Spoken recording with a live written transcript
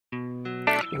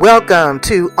Welcome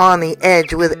to On the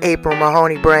Edge with April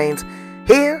Mahoney Brains.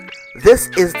 Here, this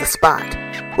is the spot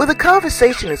where the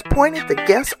conversation is pointed, the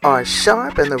guests are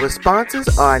sharp, and the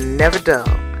responses are never dull.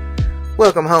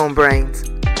 Welcome home, Brains.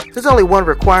 There's only one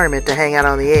requirement to hang out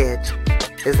on the edge,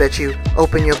 is that you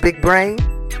open your big brain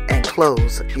and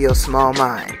close your small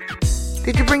mind.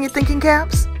 Did you bring your thinking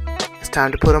caps? It's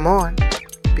time to put them on,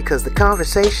 because the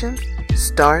conversation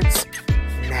starts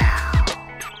now.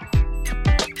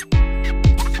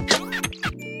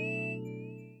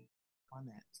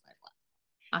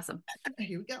 Awesome.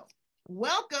 Here we go.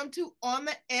 Welcome to On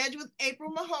the Edge with April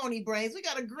Mahoney Brains. We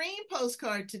got a green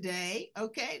postcard today.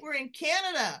 Okay, we're in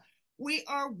Canada. We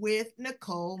are with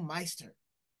Nicole Meister.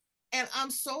 And I'm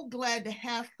so glad to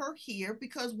have her here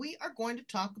because we are going to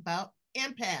talk about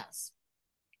empaths.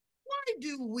 Why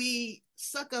do we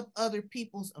suck up other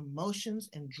people's emotions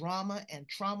and drama and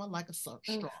trauma like a straw?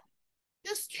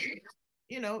 Just,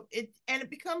 it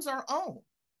becomes our own.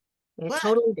 It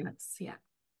totally does, yeah.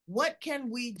 What can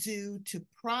we do to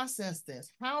process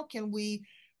this? How can we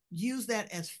use that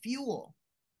as fuel?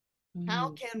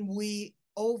 How can we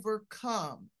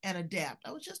overcome and adapt?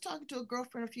 I was just talking to a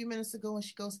girlfriend a few minutes ago and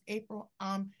she goes, April,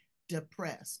 I'm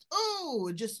depressed. Oh,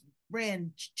 it just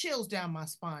ran chills down my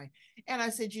spine. And I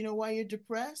said, you know why you're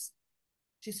depressed?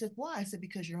 She said, why? I said,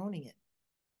 because you're owning it.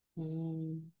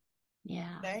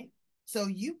 Yeah. Okay. So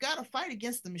you've got to fight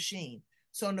against the machine.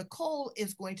 So Nicole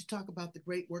is going to talk about the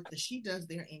great work that she does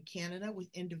there in Canada with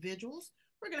individuals.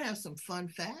 We're going to have some fun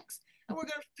facts, and we're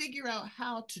going to figure out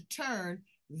how to turn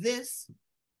this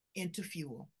into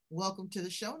fuel. Welcome to the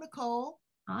show, Nicole.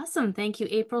 Awesome. Thank you,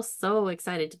 April. So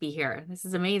excited to be here. This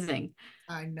is amazing.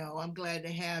 I know. I'm glad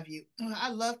to have you.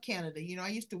 I love Canada. You know, I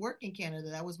used to work in Canada.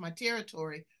 That was my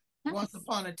territory. Nice. Once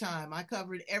upon a time. I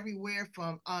covered everywhere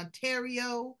from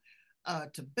Ontario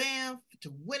to Banff,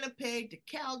 to Winnipeg, to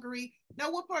Calgary. Now,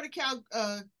 what part of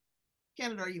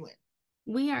Canada are you in?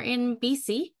 We are in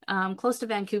BC, close to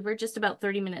Vancouver, just about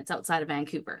 30 minutes outside of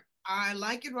Vancouver. I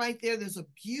like it right there. There's a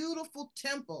beautiful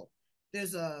temple.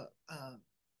 There's a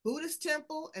Buddhist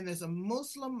temple and there's a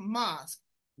Muslim mosque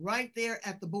right there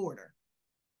at the border.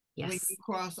 Yes. When you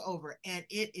cross over, and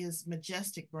it is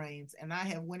majestic, Brains. And I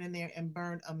have went in there and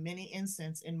burned a mini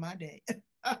incense in my day.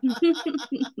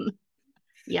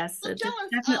 Yes, so it's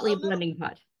definitely a blending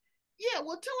pot. Yeah,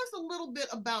 well, tell us a little bit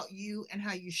about you and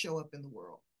how you show up in the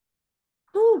world.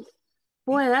 Ooh,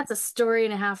 boy, that's a story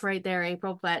and a half right there,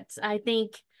 April. But I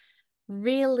think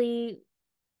really,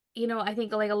 I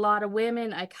think like a lot of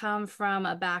women, I come from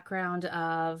a background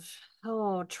of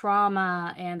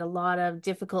trauma and a lot of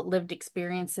difficult lived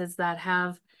experiences that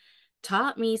have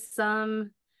taught me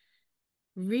some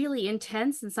really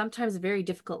intense and sometimes very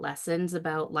difficult lessons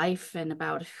about life and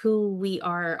about who we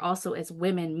are also as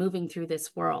women moving through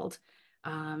this world,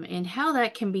 and how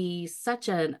that can be such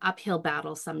an uphill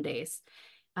battle some days,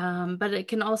 but it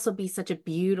can also be such a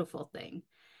beautiful thing.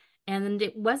 And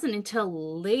it wasn't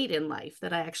until late in life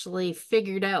that I actually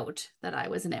figured out that I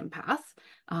was an empath.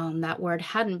 That word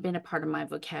hadn't been a part of my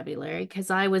vocabulary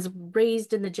because I was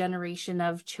raised in the generation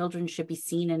of children should be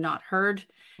seen and not heard.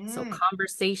 So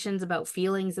conversations about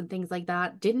feelings and things like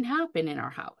that didn't happen in our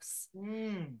house,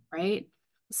 right?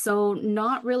 So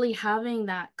not really having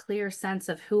that clear sense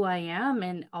of who I am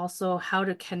and also how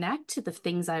to connect to the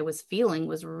things I was feeling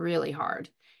was really hard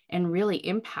and really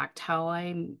impact how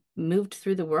I moved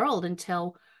through the world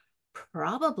until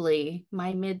probably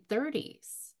my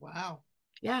mid-30s. Wow.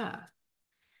 Yeah.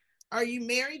 Are you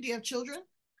married? Do you have children?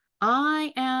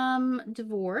 I am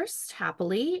divorced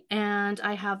happily, and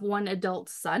I have one adult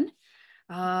son.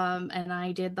 And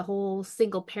I did the whole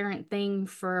single parent thing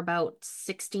for about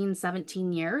 16,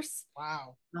 17 years.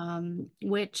 Wow.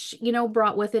 Which,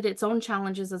 brought with it its own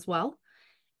challenges as well.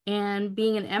 And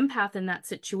being an empath in that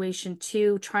situation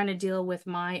too, trying to deal with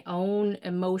my own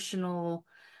emotional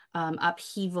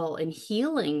upheaval and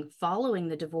healing following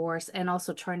the divorce, and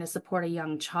also trying to support a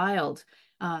young child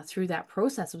through that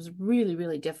process was really,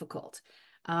 really difficult.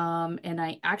 And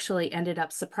I actually ended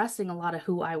up suppressing a lot of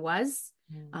who I was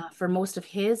for most of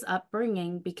his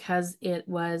upbringing because it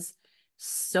was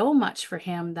so much for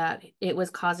him that it was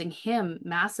causing him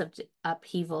massive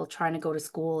upheaval trying to go to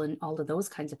school and all of those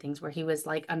kinds of things where he was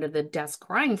like under the desk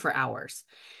crying for hours.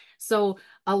 So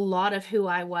a lot of who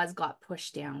I was got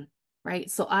pushed down,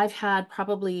 right? So I've had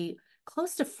probably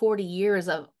close to 40 years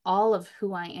of all of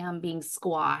who I am being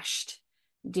squashed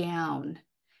down.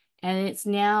 And it's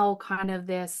now kind of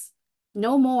this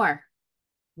no more.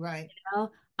 Right.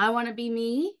 I want to be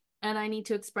me. And I need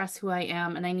to express who I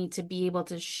am, and I need to be able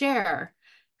to share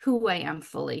who I am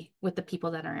fully with the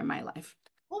people that are in my life.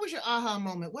 What was your aha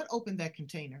moment? What opened that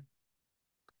container?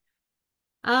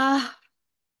 Uh,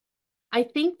 I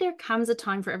think there comes a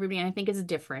time for everybody, and I think it's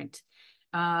different,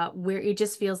 where it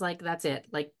just feels like that's it.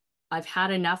 Like I've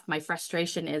had enough. My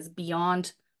frustration is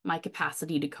beyond my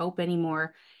capacity to cope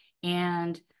anymore.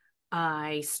 And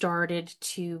I started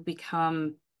to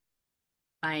become,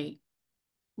 I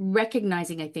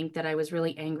recognizing, I think, that I was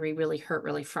really angry, really hurt,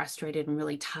 really frustrated, and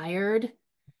really tired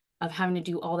of having to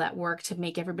do all that work to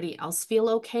make everybody else feel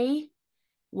okay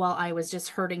while I was just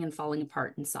hurting and falling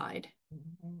apart inside.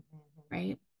 Mhm, mhm.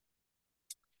 Right?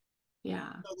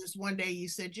 Yeah, So this one day you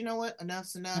said, you know what,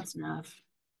 enough's enough. that's enough.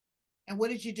 And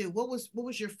what did you do? What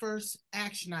was your first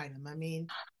action item? I mean,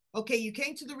 okay, you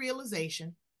came to the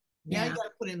realization. Now you Yeah. got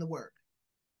to put in the work.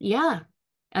 Yeah.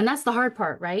 And that's the hard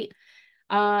part, right?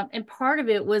 And part of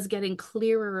it was getting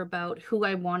clearer about who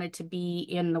I wanted to be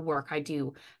in the work I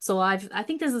do. So I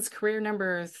think this is career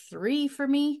number 3 for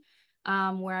me,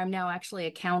 where I'm now actually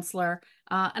a counselor.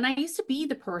 And I used to be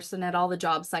the person at all the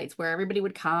job sites where everybody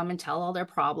would come and tell all their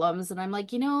problems. And I'm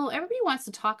like, everybody wants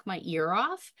to talk my ear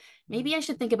off. Maybe I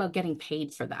should think about getting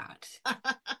paid for that.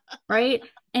 Right.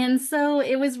 And so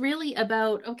it was really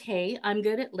about, okay, I'm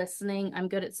good at listening. I'm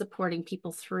good at supporting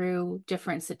people through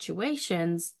different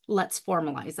situations. Let's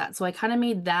formalize that. So I kind of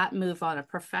made that move on a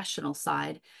professional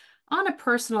side. On a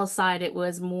personal side, it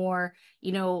was more,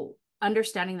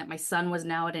 understanding that my son was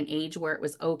now at an age where it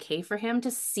was okay for him to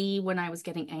see when I was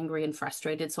getting angry and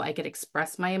frustrated so I could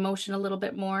express my emotion a little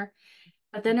bit more.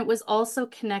 But then it was also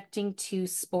connecting to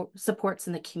supports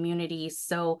in the community.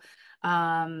 So,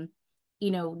 um,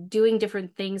 doing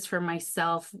different things for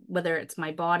myself, whether it's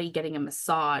my body, getting a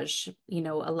massage,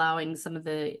 allowing some of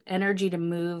the energy to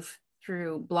move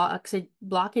through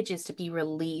blockages to be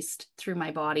released through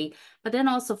my body, but then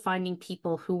also finding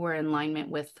people who were in alignment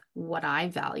with what I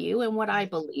value and what I Right.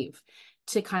 believe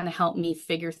to kind of help me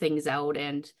figure things out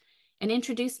and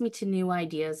introduce me to new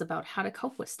ideas about how to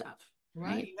cope with stuff,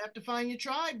 Right. right? You have to find your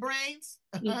tribe, brains.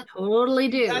 You totally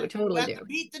You got do. you Totally got to do.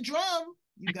 beat the drum.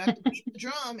 You got to beat the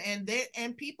drum,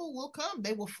 and people will come.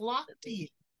 They will flock to you.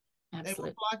 They will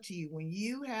Absolutely. flock to you when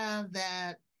you have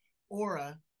that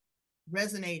aura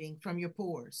resonating from your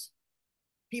pores.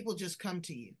 People just come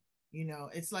to you.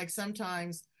 It's like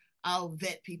sometimes I'll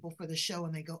vet people for the show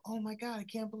and they go, "Oh my God, I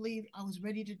can't believe I was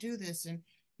ready to do this." And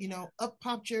up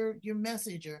popped your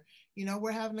message, or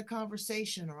we're having a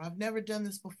conversation, or I've never done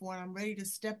this before and I'm ready to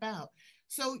step out.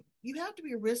 So you have to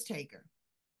be a risk taker.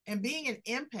 And being an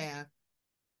empath,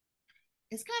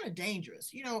 it's kind of dangerous,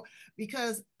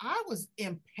 because I was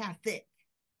empathic.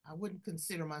 I wouldn't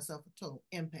consider myself a total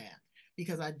empath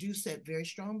because I do set very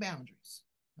strong boundaries.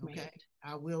 Okay. Right.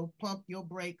 I will pump your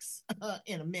brakes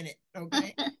in a minute.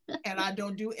 Okay. And I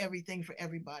don't do everything for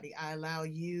everybody. I allow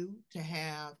you to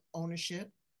have ownership.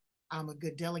 I'm a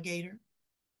good delegator,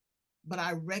 but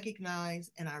I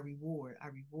recognize and I reward. I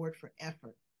reward for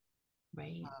effort.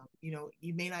 Right.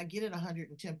 You may not get it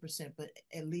 110%, but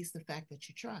at least the fact that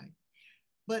you tried.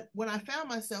 But when I found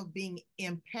myself being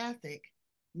empathic,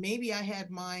 maybe I had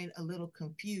mine a little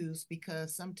confused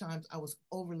because sometimes I was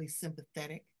overly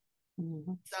sympathetic.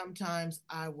 Mhm. Sometimes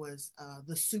I was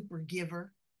the super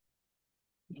giver.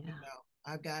 Yeah.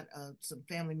 I've got some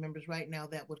family members right now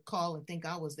that would call and think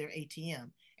I was their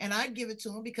ATM. And I'd give it to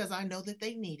them because I know that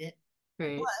they need it. But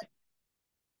Right.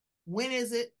 when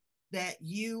is it that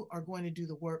you are going to do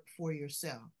the work for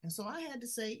yourself? And so I had to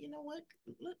say, you know what?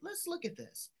 Let's look at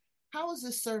this. How is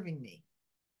this serving me?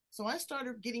 So I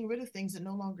started getting rid of things that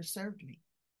no longer served me.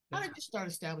 How Yeah. did you start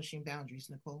establishing boundaries,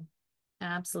 Nicole?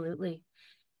 Absolutely.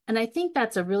 And I think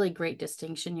that's a really great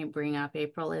distinction you bring up,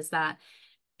 April, is that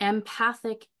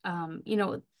empathic,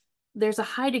 there's a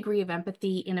high degree of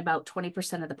empathy in about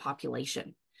 20% of the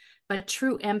population. But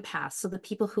true empaths, so the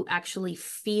people who actually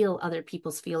feel other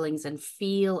people's feelings and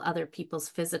feel other people's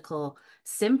physical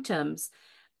symptoms,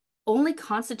 only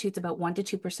constitutes about 1 to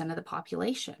 2% of the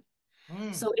population.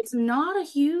 Mm, So it's not a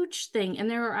huge thing. And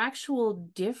there are actual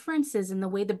differences in the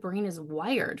way the brain is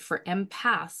wired for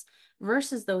empaths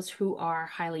versus those who are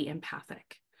highly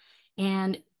empathic.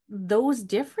 And those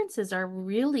differences are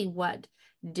really what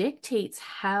dictates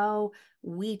how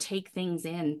we take things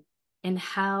in and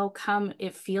how come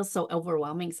it feels so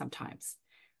overwhelming sometimes,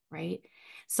 right?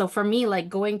 So for me,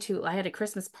 like I had a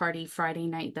Christmas party Friday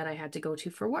night that I had to go to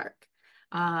for work.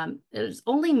 There's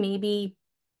only maybe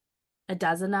a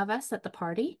dozen of us at the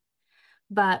party,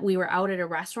 but we were out at a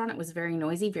restaurant. It was very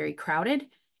noisy, very crowded.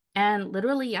 And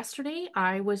literally yesterday,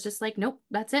 I was just like, nope,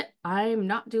 that's it. I'm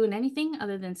not doing anything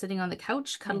other than sitting on the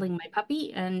couch, mm, cuddling my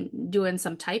puppy and doing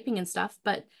some typing and stuff,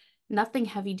 but nothing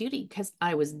heavy duty because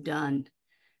I was done.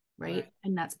 right. Right.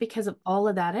 And that's because of all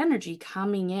of that energy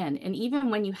coming in. And even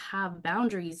when you have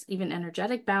boundaries, even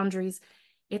energetic boundaries,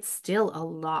 it's still a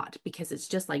lot because it's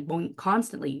just like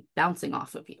constantly bouncing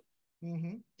off of you.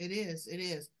 It is. It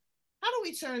is. How do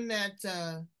we turn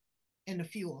that into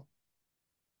fuel?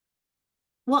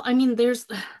 Well, I mean, there's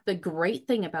the great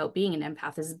thing about being an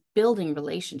empath is building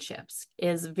relationships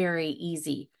is very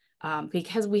easy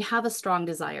because we have a strong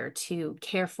desire to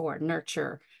care for,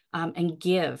 nurture, and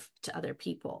give to other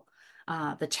people.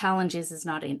 The challenge is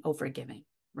not in overgiving,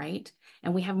 right?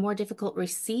 And we have more difficult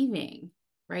receiving,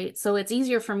 right? So it's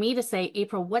easier for me to say,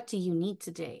 April, what do you need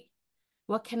today?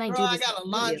 What can I Girl, do I to got a support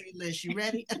you? laundry list. You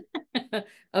ready?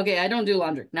 Okay, I don't do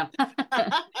laundry. No.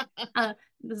 uh,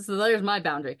 so there's my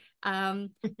boundary.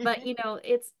 But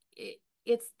it's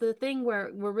the thing where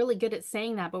we're really good at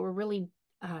saying that, but we're really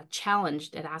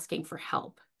challenged at asking for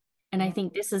help. And I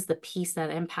think this is the piece that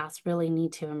empaths really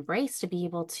need to embrace to be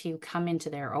able to come into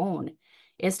their own,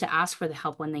 is to ask for the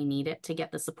help when they need it, to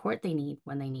get the support they need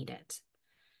when they need it.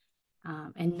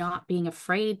 And not being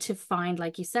afraid to find,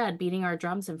 like you said, beating our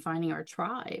drums and finding our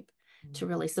tribe to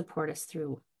really support us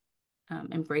through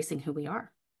embracing who we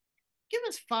are. Give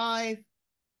us 5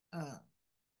 uh,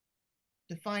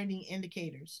 defining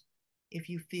indicators if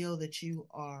you feel that you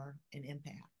are an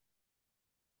empath.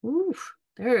 Oof,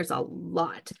 there's a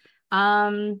lot.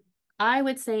 I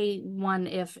would say one,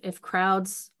 if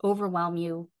crowds overwhelm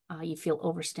you, you feel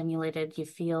overstimulated, you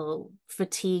feel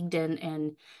fatigued,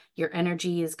 and your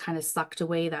energy is kind of sucked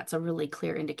away. That's a really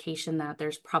clear indication that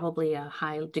there's probably a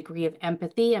high degree of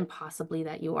empathy and possibly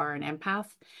that you are an empath.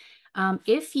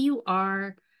 If you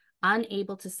are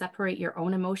unable to separate your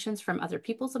own emotions from other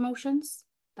people's emotions,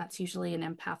 that's usually an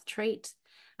empath trait.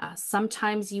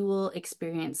 Sometimes you will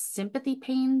experience sympathy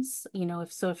pains.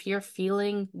 If you're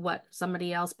feeling what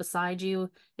somebody else beside you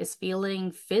is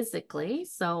feeling physically.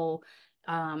 So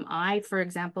I, for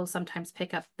example, sometimes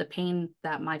pick up the pain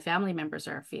that my family members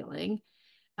are feeling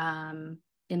in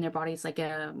their bodies. Like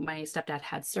my stepdad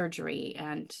had surgery,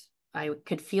 and I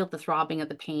could feel the throbbing of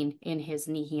the pain in his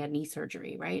knee. He had knee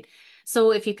surgery, right?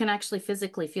 So if you can actually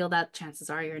physically feel that, chances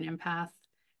are you're an empath,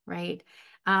 right?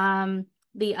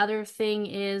 The other thing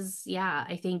is, yeah,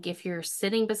 I think if you're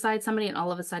sitting beside somebody and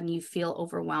all of a sudden you feel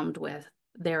overwhelmed with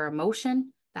their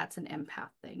emotion, that's an empath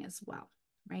thing as well,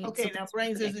 right? Okay, So now, those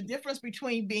Brains, are the there's a things. difference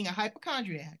between being a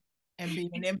hypochondriac and being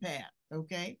an empath.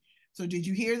 Okay, so did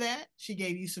you hear that? She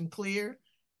gave you some clear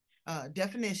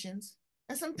definitions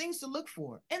and some things to look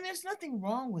for, and there's nothing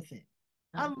wrong with it.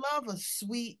 I love a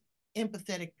sweet,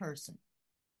 empathetic person,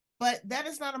 but that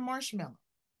is not a marshmallow.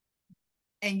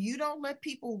 And you don't let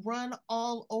people run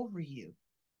all over you,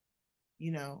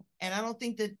 and I don't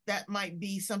think that that might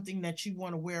be something that you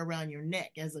want to wear around your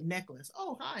neck as a necklace.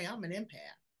 Oh, hi, I'm an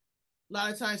empath. A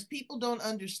lot of times people don't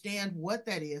understand what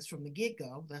that is from the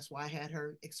get-go. That's why I had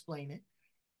her explain it.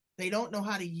 They don't know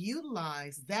how to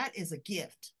utilize that as a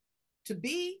gift. To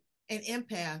be an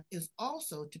empath is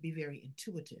also to be very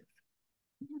intuitive.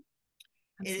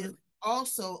 Yeah, it is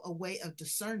also a way of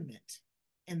discernment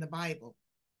in the Bible.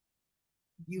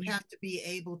 You have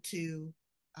to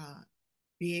uh,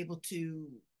 be able to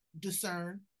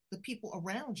discern the people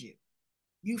around you.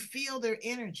 You feel their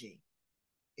energy.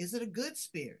 Is it a good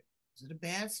spirit? Is it a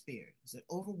bad spirit? Is it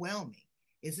overwhelming?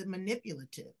 Is it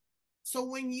manipulative? So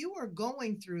when you are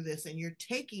going through this and you're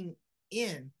taking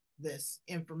in this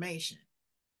information,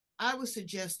 I would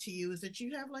suggest to you is that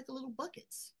you have like a little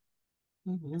buckets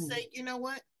and say, you know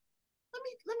what?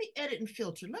 Let me edit and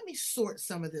filter. Let me sort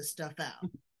some of this stuff out.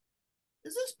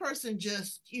 Is this person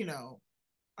just,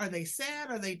 are they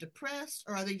sad? Are they depressed?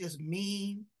 Or are they just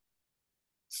mean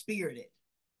spirited?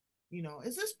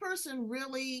 Is this person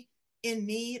really in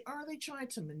need, or are they trying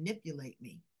to manipulate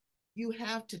me? You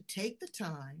have to take the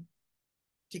time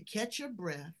to catch your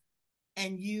breath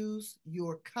and use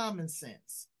your common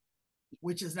sense,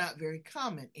 which is not very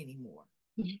common anymore.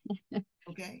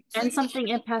 Okay. So And something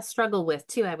empaths struggle with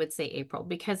too, I would say, April,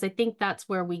 because I think that's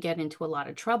where we get into a lot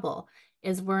of trouble,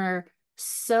 is we're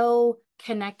so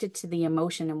connected to the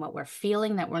emotion and what we're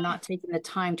feeling that we're not taking the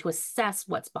time to assess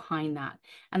what's behind that.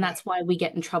 And that's why we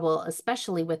get in trouble,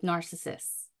 especially with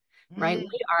narcissists, right?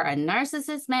 We are a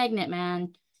narcissist magnet,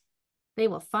 man. They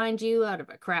will find you out of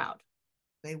a crowd.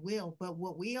 They will. But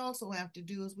what we also have to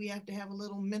do is we have to have a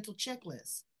little mental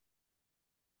checklist.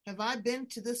 Have I been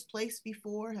to this place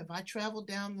before? Have I traveled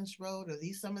down this road? Are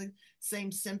these some of the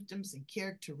same symptoms and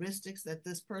characteristics that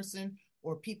this person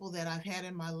or people that I've had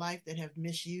in my life that have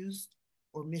misused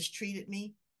or mistreated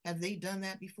me? Have they done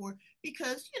that before?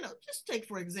 Because, just take,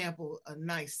 for example, a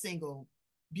nice, single,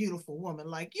 beautiful woman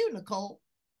like you, Nicole.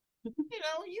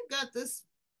 You got this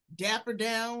dapper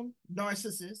down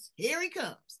narcissist. Here he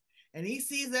comes. And he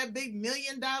sees that big $1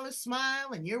 million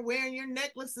smile and you're wearing your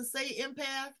necklace to say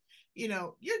empath.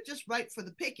 you're just ripe for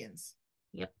the pickings.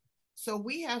 Yep. So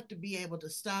we have to be able to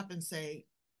stop and say,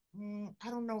 I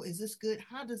don't know, is this good?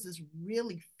 How does this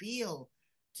really feel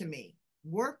to me?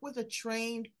 Work with a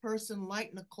trained person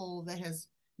like Nicole that has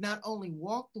not only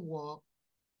walked the walk,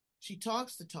 she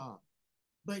talks the talk,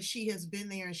 but she has been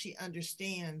there and she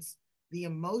understands the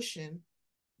emotion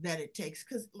that it takes.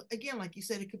 Because, again, like you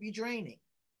said, it could be draining.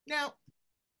 Now,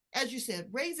 as you said,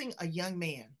 raising a young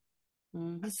man,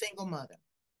 Mm-hmm. a single mother,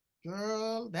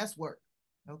 girl, that's work.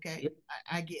 Okay. Yep.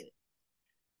 I get it.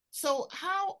 So,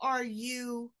 how are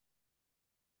you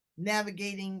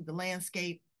navigating the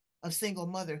landscape of single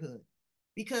motherhood?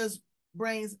 Because,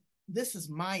 brains, this is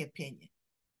my opinion.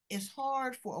 It's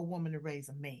hard for a woman to raise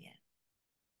a man.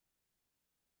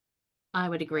 I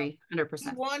would agree You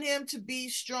 100%. want him to be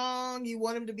strong. You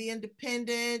want him to be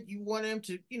independent. You want him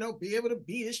to, be able to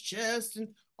beat his chest and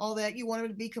all that. You want him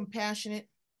to be compassionate.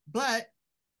 But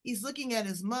he's looking at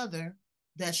his mother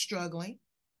that's struggling.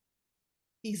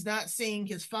 He's not seeing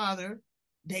his father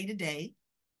day to day.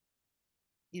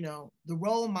 The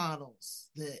role models,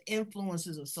 the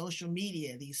influences of social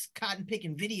media, these cotton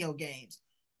picking video games,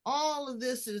 all of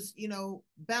this is,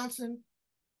 bouncing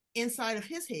inside of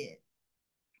his head.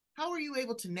 How were you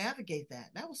able to navigate that?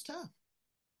 That was tough.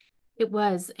 It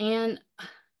was. And,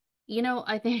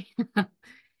 I think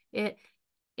it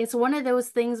it's one of those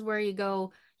things where you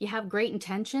have great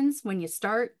intentions when you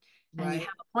start and you Right.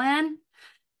 have a plan.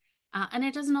 And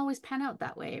it doesn't always pan out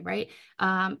that way, right?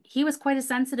 He was quite a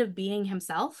sensitive being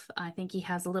himself. I think he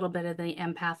has a little bit of the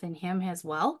empath in him as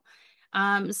well.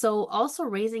 So also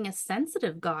raising a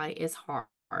sensitive guy is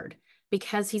hard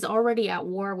because he's already at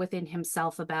war within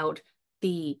himself about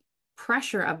the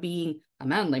pressure of being a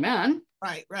manly man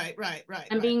and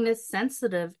Right. being this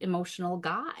sensitive, emotional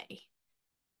guy,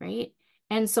 right?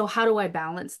 And so how do I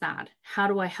balance that? How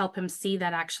do I help him see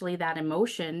that actually that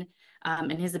emotion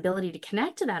and his ability to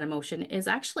connect to that emotion is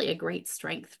actually a great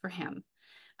strength for him.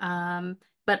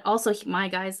 But also my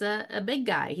guy's a big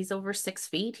guy. He's over 6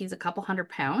 feet. He's a couple 100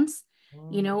 pounds,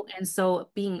 and so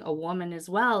being a woman as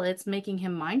well, it's making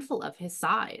him mindful of his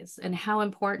size and how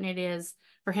important it is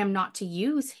for him not to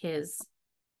use his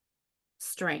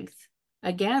strength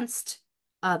against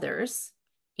others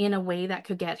in a way that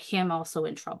could get him also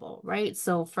in trouble, right?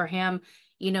 So for him,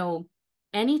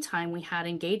 anytime we had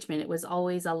engagement, it was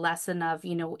always a lesson of,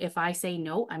 if I say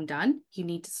no, I'm done, you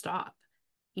need to stop.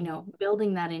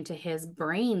 Building that into his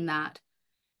brain that,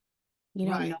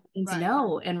 Right. no means Right.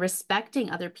 no, and respecting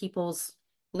other people's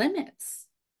limits,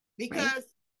 right? Because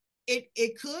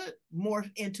it could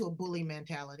morph into a bully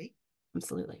mentality.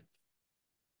 Absolutely.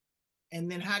 And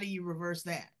then how do you reverse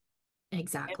that? And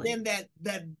Exactly. then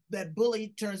that bully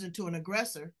turns into an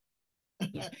aggressor.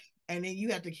 Yeah. And then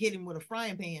you have to hit him with a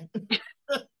frying pan.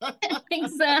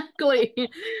 Exactly.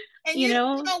 And You you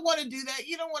know, don't want to do that.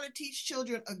 You don't want to teach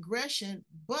children aggression,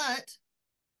 but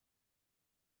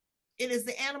it is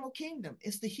the animal kingdom.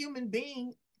 It's the human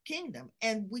being kingdom.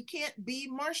 And we can't be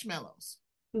marshmallows.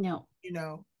 no.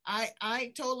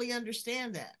 I totally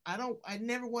understand that. I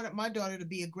never wanted my daughter to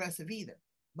be aggressive either,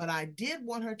 but I did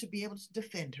want her to be able to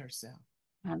defend herself.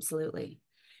 Absolutely.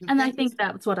 And I Defend think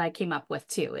that's what I came up with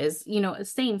too, is,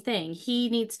 same thing. He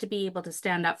needs to be able to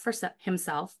stand up for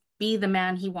himself, be the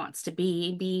man he wants to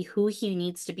be who he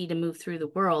needs to be to move through the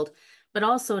world, but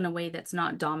also in a way that's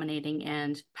not dominating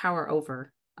and power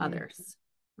over others,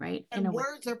 right? In And a way.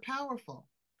 words are powerful.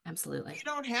 Absolutely. You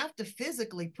don't have to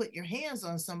physically put your hands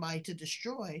on somebody to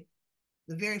destroy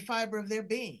the very fiber of their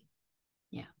being.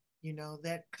 Yeah.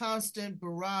 That constant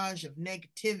barrage of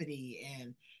negativity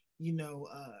and,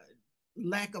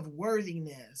 lack of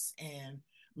worthiness and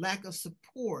lack of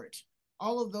support,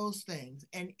 all of those things.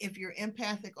 And if you're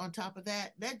empathic on top of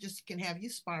that, that just can have you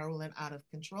spiraling out of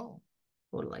control.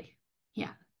 Totally.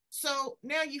 Yeah. So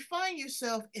now you find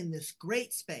yourself in this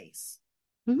great space.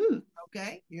 Mm-hmm.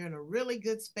 Okay. You're in a really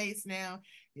good space now.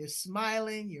 You're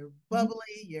smiling, you're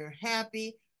bubbly, you're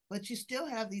happy, but you still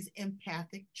have these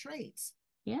empathic traits.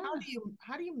 Yeah.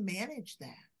 How do you manage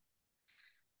that?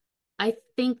 I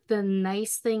think the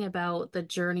nice thing about the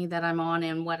journey that I'm on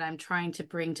and what I'm trying to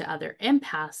bring to other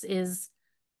empaths is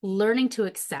learning to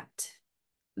accept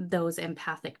those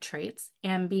empathic traits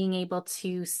and being able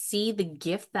to see the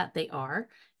gift that they are,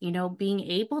 being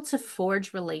able to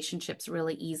forge relationships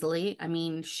really easily. I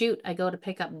mean, shoot, I go to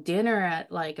pick up dinner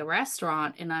at like a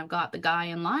restaurant and I've got the guy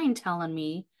in line telling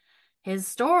me his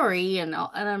story and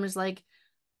I'm just like,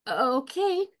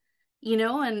 okay,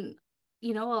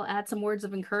 and I'll add some words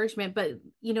of encouragement, but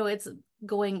it's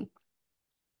going,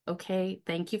 okay,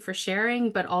 thank you for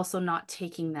sharing, but also not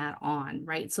taking that on,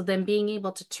 right? So then being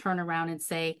able to turn around and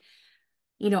say,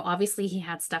 Obviously he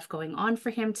had stuff going on for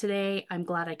him today. I'm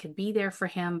glad I could be there for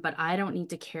him, but I don't need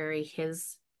to carry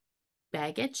his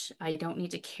baggage. I don't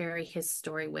need to carry his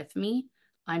story with me.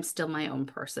 I'm still my own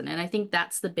person. And I think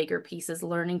that's the bigger piece, is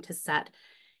learning to set,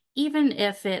 even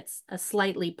if it's a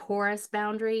slightly porous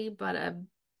boundary, but a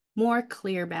more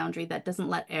clear boundary that doesn't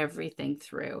let everything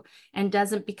through and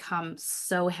doesn't become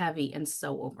so heavy and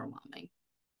so overwhelming.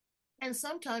 And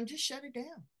sometimes just shut it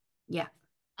down. Yeah.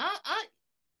 I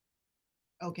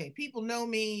okay, people know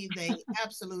me, they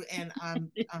absolutely, and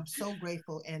I'm so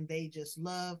grateful, and they just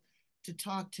love to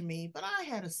talk to me. But I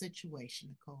had a situation,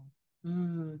 Nicole,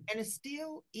 Mm. and it's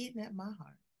still eating at my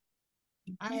heart.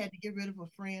 I had to get rid of a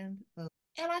friend, and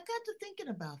I got to thinking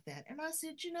about that, and I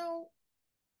said,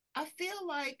 I feel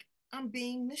like I'm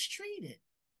being mistreated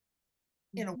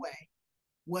in a way.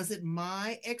 Was it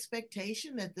my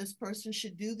expectation that this person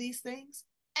should do these things?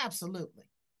 Absolutely.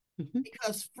 Mm-hmm.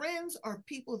 Because friends are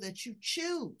people that you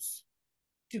choose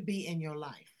to be in your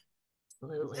life.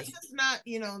 Absolutely. This is not,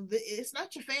 it's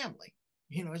not your family.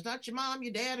 It's not your mom,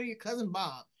 your dad, or your cousin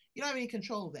Bob. You don't have any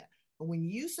control of that. But when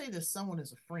you say that someone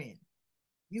is a friend,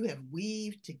 you have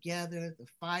weaved together the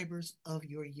fibers of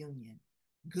your union,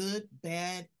 good,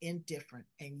 bad, indifferent.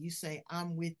 And you say,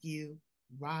 I'm with you,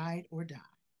 ride or die.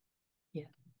 Yeah.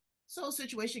 So a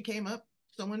situation came up,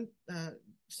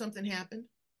 something happened,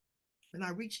 and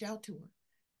I reached out to her.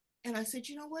 And I said,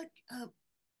 you know what?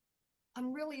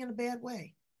 I'm really in a bad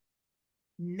way.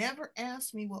 Never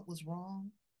asked me what was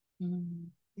wrong. Mm.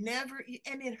 Never,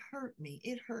 and it hurt me.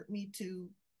 It hurt me to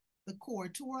the core,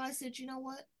 to where I said, you know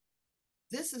what?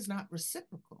 This is not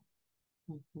reciprocal.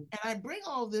 Mm-hmm. And I bring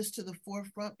all this to the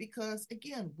forefront because,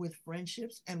 again, with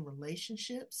friendships and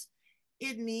relationships,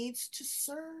 it needs to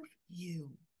serve you.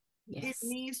 Yes. It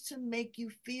needs to make you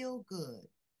feel good.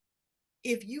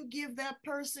 If you give that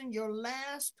person your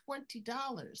last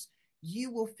 $20,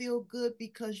 you will feel good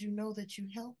because you know that you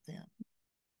helped them.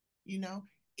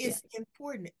 It's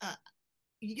important.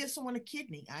 You give someone a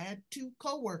kidney. I had two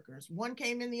coworkers. One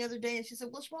came in the other day and she said,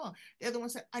 "What's wrong?" The other one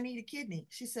said, "I need a kidney."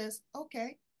 She says,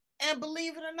 "Okay." And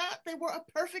believe it or not, they were a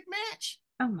perfect match.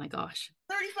 Oh my gosh.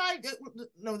 35,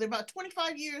 no, they're about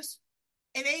 25 years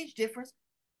in age difference.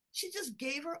 She just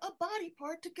gave her a body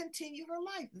part to continue her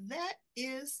life. That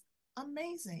is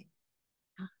amazing.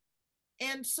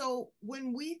 And so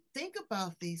when we think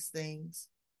about these things,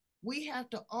 we have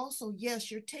to also,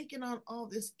 yes, you're taking on all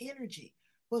this energy,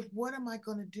 but what am I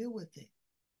going to do with it?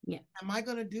 Yeah. Am I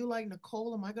going to do like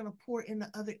Nicole? Am I going to pour into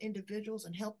other individuals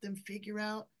and help them figure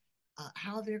out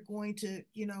how they're going to,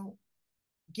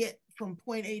 get from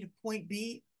point A to point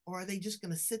B? Or are they just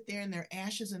going to sit there in their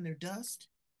ashes and their dust?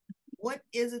 What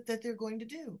is it that they're going to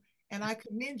do? And I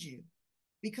commend you,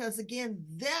 because again,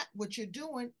 that what you're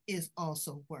doing is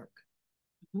also work.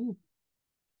 Mm-hmm.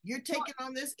 You're taking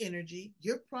on this energy,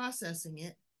 you're processing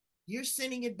it, you're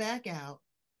sending it back out.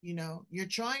 You're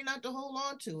trying not to hold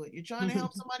on to it. You're trying to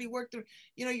help somebody work through.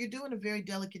 You're doing a very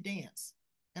delicate dance,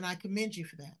 and I commend you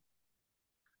for that.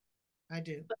 I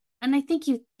do. And I think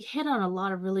you hit on a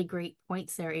lot of really great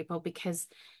points there, April, because,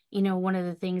 one of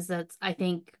the things that's, I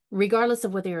think, regardless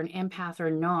of whether you're an empath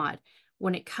or not,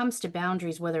 when it comes to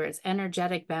boundaries, whether it's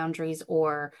energetic boundaries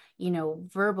or,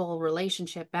 verbal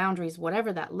relationship boundaries,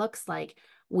 whatever that looks like,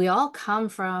 we all come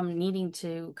from needing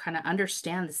to kind of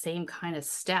understand the same kind of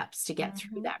steps to get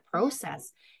through that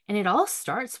process. And it all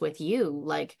starts with you,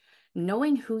 like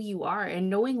knowing who you are and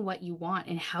knowing what you want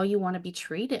and how you want to be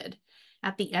treated.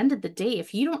 At the end of the day,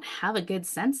 if you don't have a good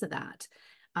sense of that,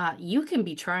 you can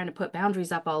be trying to put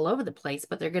boundaries up all over the place,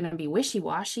 but they're going to be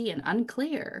wishy-washy and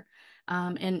unclear.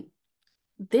 And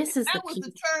this is the That was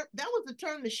the piece. term. That was the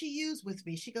term that she used with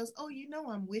me. She goes, "Oh,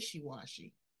 I'm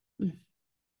wishy-washy." Mm.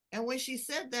 And when she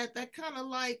said that, that kind of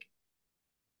like,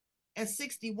 at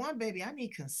 61, baby, I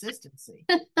need consistency.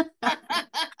 I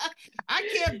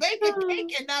can't bake a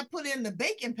cake and not put in the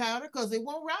baking powder because it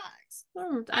won't rise.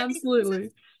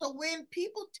 Absolutely. So when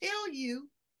people tell you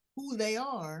who they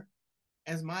are,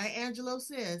 as Maya Angelou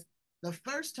says, the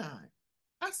first time,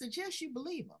 I suggest you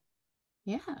believe them.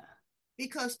 Yeah.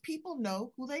 Because people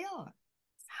know who they are.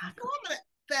 Exactly. So I'm going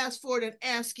to fast forward and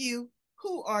ask you,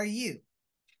 who are you?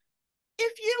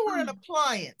 If you were an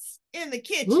appliance in the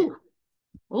kitchen,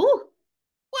 Ooh. Ooh.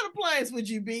 what appliance would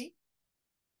you be?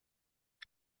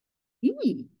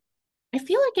 I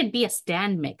feel like it'd be a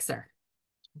stand mixer.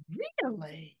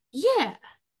 Really? Yeah.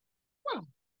 Huh.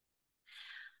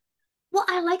 Well,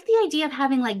 I like the idea of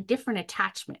having like different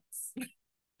attachments. You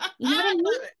know what I I mean?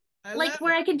 love it. I Like love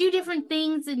where it. I can do different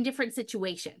things in different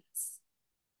situations.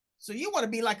 So you want to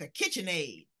be like a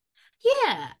KitchenAid?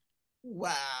 Yeah.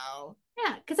 Wow.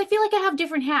 Yeah. Because I feel like I have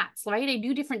different hats, right? I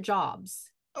do different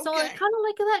jobs. So I Okay. kind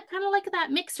of like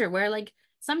that mixer where like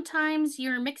sometimes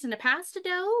you're mixing a pasta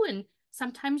dough and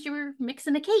sometimes you're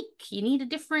mixing a cake. You need a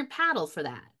different paddle for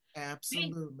that. Right?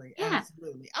 Absolutely. Yeah.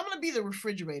 Absolutely. I'm going to be the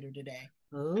refrigerator today.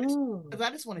 Oh, Because I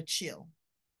just want to chill.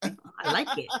 I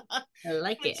like it. I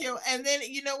like it. Chill. And then,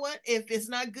 you know what? If it's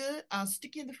not good, I'll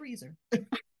stick you in the freezer.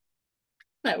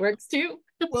 That works too.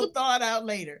 We'll thaw it out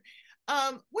later.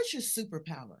 What's your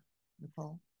superpower,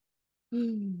 Nicole?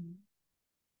 Hmm.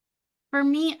 For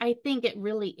me, I think it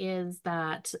really is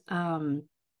that the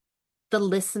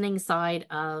listening side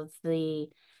of the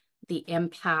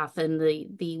empath and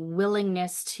the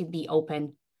willingness to be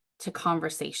open to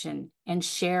conversation and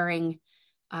sharing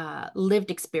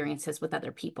lived experiences with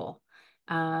other people.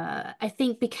 I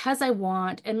think because I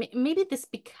want, and maybe this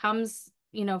becomes,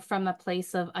 from a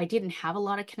place of I didn't have a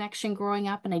lot of connection growing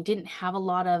up, and I didn't have a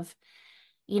lot of,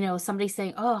 somebody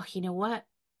saying, "Oh, you know what?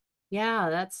 Yeah,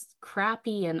 that's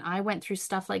crappy." And I went through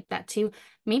stuff like that too.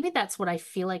 Maybe that's what I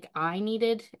feel like I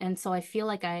needed. And so I feel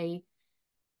like I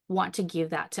want to give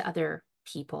that to other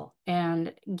people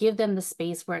and give them the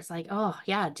space where it's like, oh,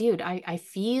 yeah, dude, I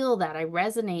feel that. I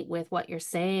resonate with what you're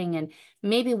saying. And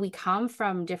maybe we come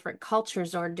from different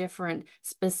cultures or different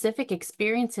specific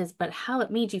experiences, but how it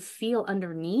made you feel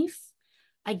underneath,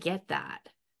 I get that.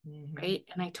 Mm-hmm. Right.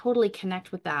 And I totally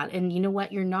connect with that. And you know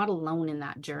what? You're not alone in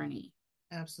that journey.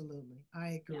 Absolutely.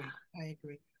 I Yeah. agree. I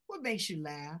agree. What makes you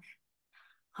laugh?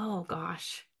 Oh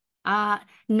gosh. Uh,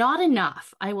 Not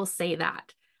enough, I will say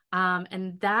that.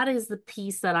 And that is the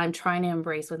piece that I'm trying to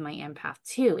embrace with my empath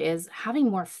too, is having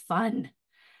more fun.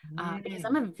 Because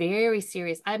I'm Mm. a very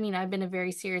serious, I mean, I've been a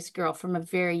very serious girl from a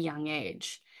very young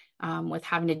age, with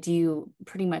having to do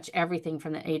pretty much everything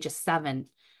from the age of 7.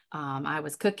 I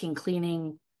was cooking,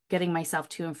 cleaning, getting myself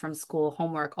to and from school,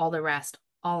 homework, all the rest,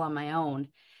 all on my own,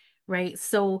 right?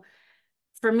 So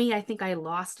for me, I think I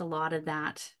lost a lot of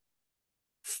that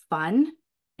fun.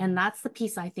 And that's the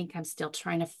piece I think I'm still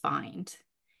trying to find.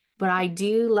 But I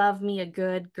do love me a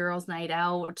good girls' night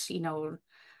out,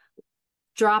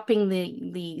 dropping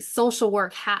the social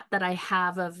work hat that I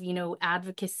have of,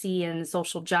 advocacy and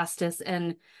social justice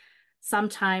and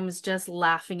sometimes just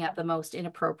laughing at the most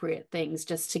inappropriate things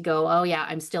just to go, oh yeah,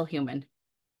 I'm still human.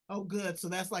 Oh, good. So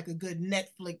that's like a good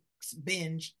Netflix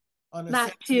binge on a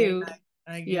That Saturday too. night.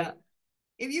 I get Yeah. it.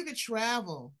 If you could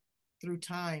travel through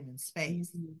time and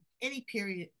space, Mhm. any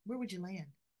period, where would you land?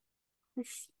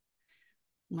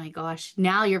 My gosh,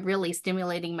 now you're really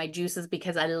stimulating my juices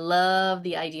because I love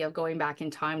the idea of going back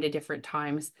in time to different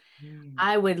times. Mm.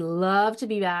 I would love to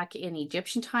be back in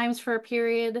Egyptian times for a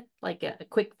period, like a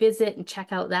quick visit and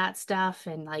check out that stuff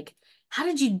and like, how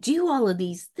did you do all of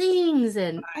these things?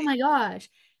 And oh Right. my gosh.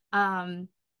 Um,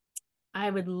 I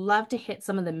would love to hit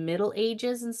some of the Middle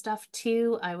Ages and stuff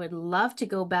too. I would love to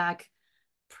go back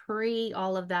pre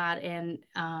all of that and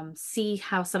see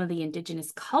how some of the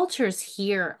indigenous cultures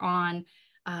here on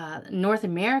North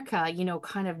America,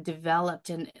 kind of developed.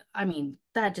 And I mean,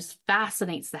 that just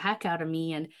fascinates the heck out of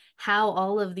me and how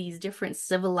all of these different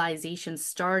civilizations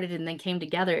started and then came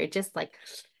together. It just like,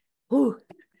 ooh,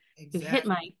 you've hit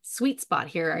my Exactly. sweet spot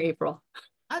here, April.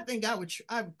 I think I would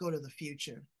go to the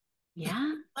future.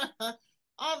 Yeah.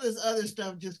 All this other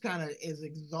stuff just kind of is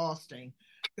exhausting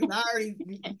because I already,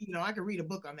 I could read a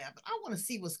book on that, but I want to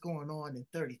see what's going on in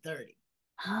 3030.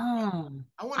 Oh,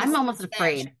 I want to I'm see almost the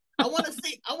fashion. afraid. I want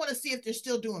to see if they're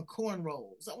still doing corn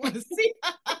rolls. I want to see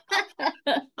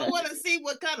I want to see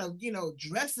what kind of,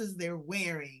 dresses they're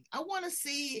wearing. I want to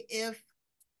see if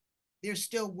they're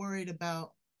still worried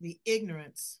about the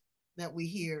ignorance that we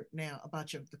hear now about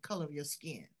the color of your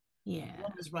skin, Yeah.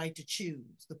 woman's right to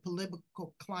choose, the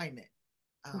political climate,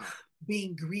 uh, Oof.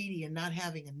 being greedy and not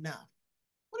having enough.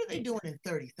 What are they doing in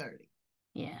 3030?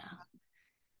 Yeah. I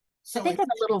So think it's, I'm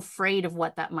a little afraid of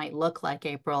what that might look like,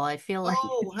 April. I feel like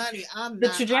oh, honey, I'm the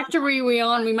not. trajectory we're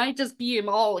on, we might just be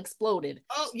all exploded.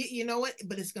 Oh, you know what?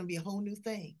 But it's going to be a whole new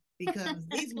thing because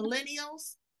these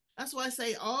millennials, that's why I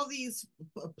say all these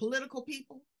political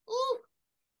people, ooh,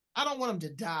 I don't want them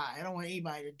to die. I don't want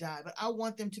anybody to die, but I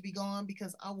want them to be gone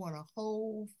because I want a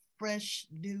whole fresh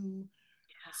new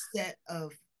set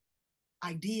of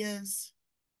ideas,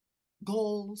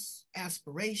 goals,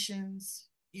 aspirations.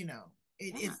 Yeah.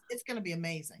 It's going to be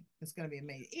amazing. It's going to be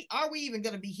amazing. Are we even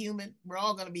going to be human? We're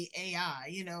all going to be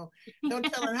AI. No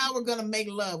telling how we're going to make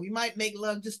love. We might make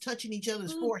love just touching each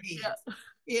other's foreheads. Yeah.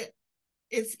 Yeah,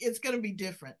 it's going to be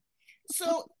different.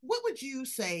 So, what would you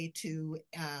say to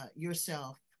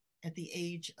yourself at the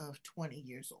age of 20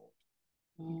 years old?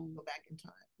 You Mm. go back in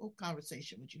time. What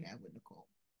conversation would you have with Nicole?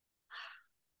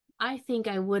 I think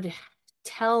I would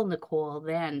tell Nicole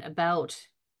then about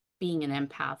being an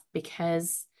empath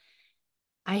because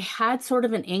I had sort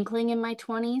of an inkling in my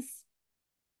 20s.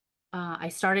 I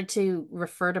started to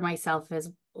refer to myself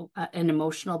as an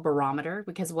emotional barometer,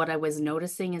 because what I was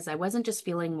noticing is I wasn't just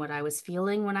feeling what I was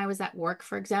feeling when I was at work,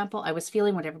 for example. I was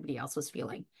feeling what everybody else was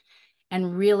feeling.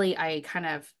 And really,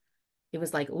 it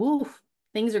was like, ooh,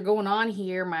 things are going on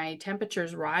here. My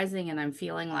temperature's rising and I'm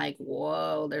feeling like,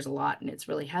 whoa, there's a lot and it's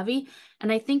really heavy.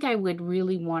 And I think I would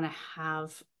really want to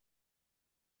have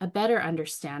a better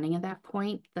understanding at that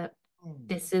point that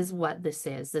this is what this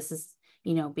is. This is,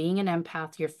 being an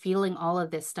empath, you're feeling all of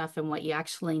this stuff. And what you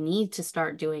actually need to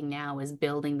start doing now is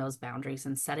building those boundaries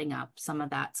and setting up some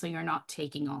of that so you're not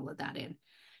taking all of that in.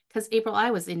 Because April, I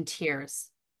was in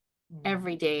tears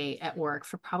every day at work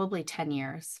for probably 10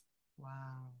 years.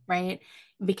 Wow. Right?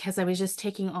 Because I was just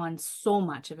taking on so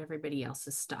much of everybody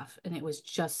else's stuff and it was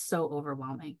just so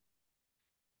overwhelming.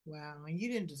 Wow. And you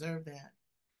didn't deserve that.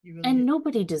 You really And didn't.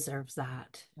 nobody deserves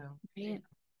that. No. Right?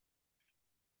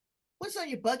 What's on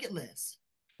your bucket list?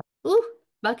 Ooh,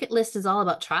 bucket list is all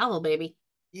about travel, baby.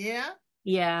 Yeah?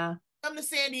 Yeah. Come to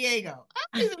San Diego. I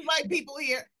always invite people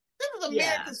here. This is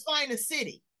America's finest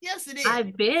city. Yes, it is.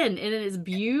 I've been, and it is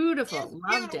beautiful. It's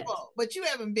Loved beautiful. But you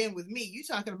haven't been with me. You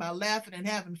talking about laughing and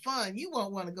having fun. You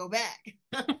won't want to go back.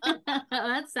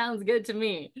 That sounds good to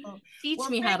me. Teach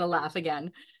me how to laugh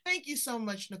again. Thank you so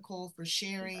much, Nicole, for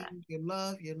sharing your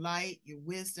love, your light, your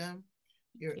wisdom,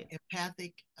 your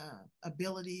empathic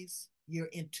abilities, your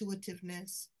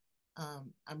intuitiveness.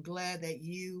 I'm glad that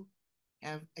you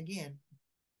have, again,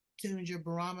 tuned your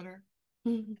barometer.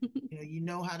 You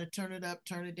know how to turn it up,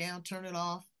 turn it down, turn it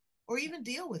off, or even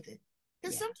deal with it.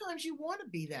 Because sometimes you want to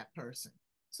be that person.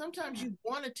 Sometimes you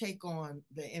want to take on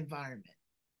the environment,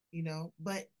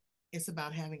 but it's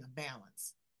about having a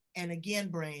balance. And again,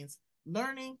 brains,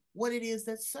 learning what it is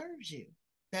that serves you.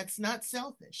 That's not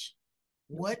selfish.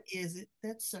 What is it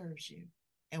that serves you?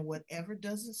 And whatever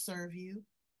doesn't serve you,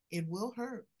 it will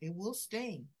hurt. It will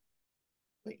sting.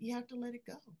 But you have to let it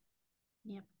go.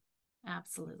 Yep,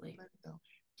 absolutely. Let it go.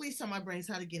 Please tell my brains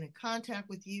how to get in contact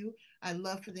with you. I'd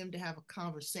love for them to have a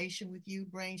conversation with you.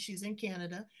 Brain, she's in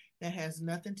Canada. That has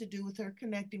nothing to do with her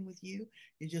connecting with you.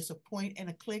 It's just a point and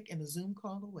a click and a Zoom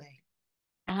call away.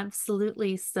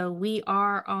 Absolutely. So we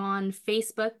are on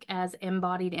Facebook as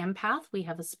Embodied Empath. We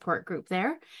have a support group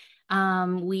there.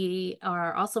 We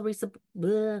are also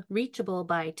reachable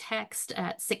by text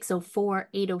at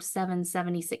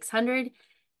 604-807-7600.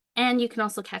 And you can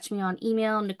also catch me on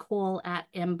email,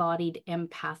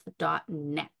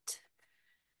 nicole@embodiedempath.net.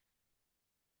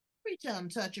 Reach out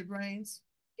and touch your brains.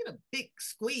 Get a big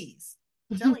squeeze.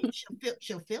 Tell you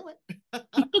she'll feel it.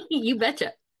 You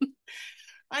betcha.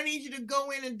 I need you to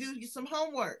go in and do some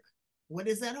homework. What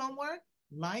is that homework?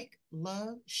 Like,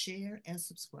 love, share, and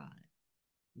subscribe.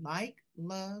 Like,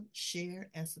 love, share,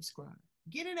 and subscribe.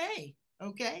 Get an A,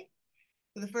 okay?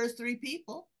 For the first 3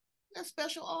 people, a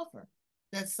special offer.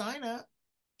 That sign up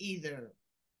either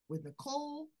with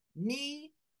Nicole,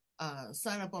 me,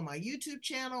 sign up on my YouTube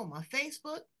channel, my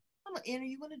Facebook. I'm going to enter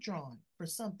you in a drawing for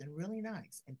something really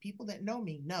nice. And people that know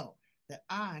me know that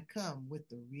I come with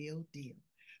the real deal.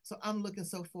 So I'm looking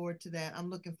so forward to that. I'm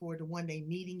looking forward to one day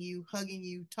meeting you, hugging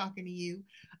you, talking to you.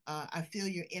 I feel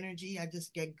your energy. I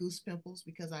just get goose pimples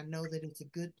because I know that it's a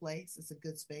good place. It's a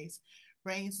good space.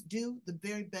 Brains, do the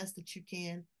very best that you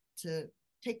can to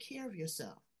take care of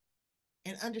yourself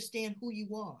and understand who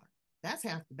you are. That's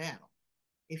half the battle.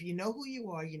 If you know who you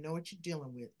are, you know what you're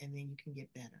dealing with, and then you can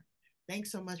get better.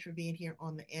 Thanks so much for being here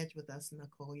on the edge with us,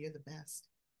 Nicole. You're the best.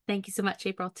 Thank you so much,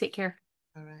 April. Take care.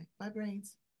 All right. Bye,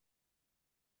 brains.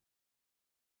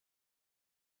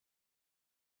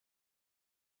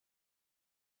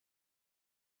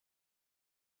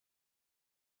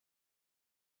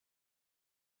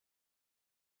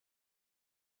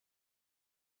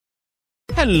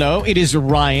 Hello, it is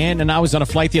Ryan, and I was on a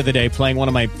flight the other day playing one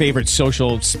of my favorite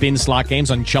social spin slot games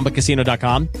on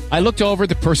ChumbaCasino.com. I looked over at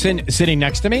the person sitting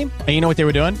next to me, and you know what they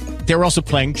were doing? They were also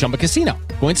playing Chumba Casino.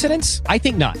 Coincidence? I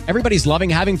think not. Everybody's loving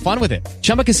having fun with it.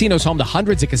 Chumba Casino is home to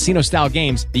hundreds of casino-style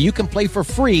games that you can play for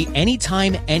free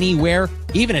anytime, anywhere,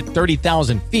 even at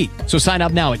 30,000 feet. So sign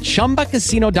up now at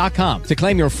ChumbaCasino.com to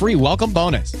claim your free welcome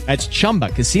bonus. That's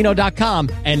ChumbaCasino.com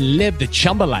and live the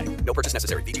Chumba life. No purchase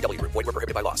necessary. VGW. Void where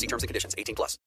prohibited by law. See terms and conditions. 18+.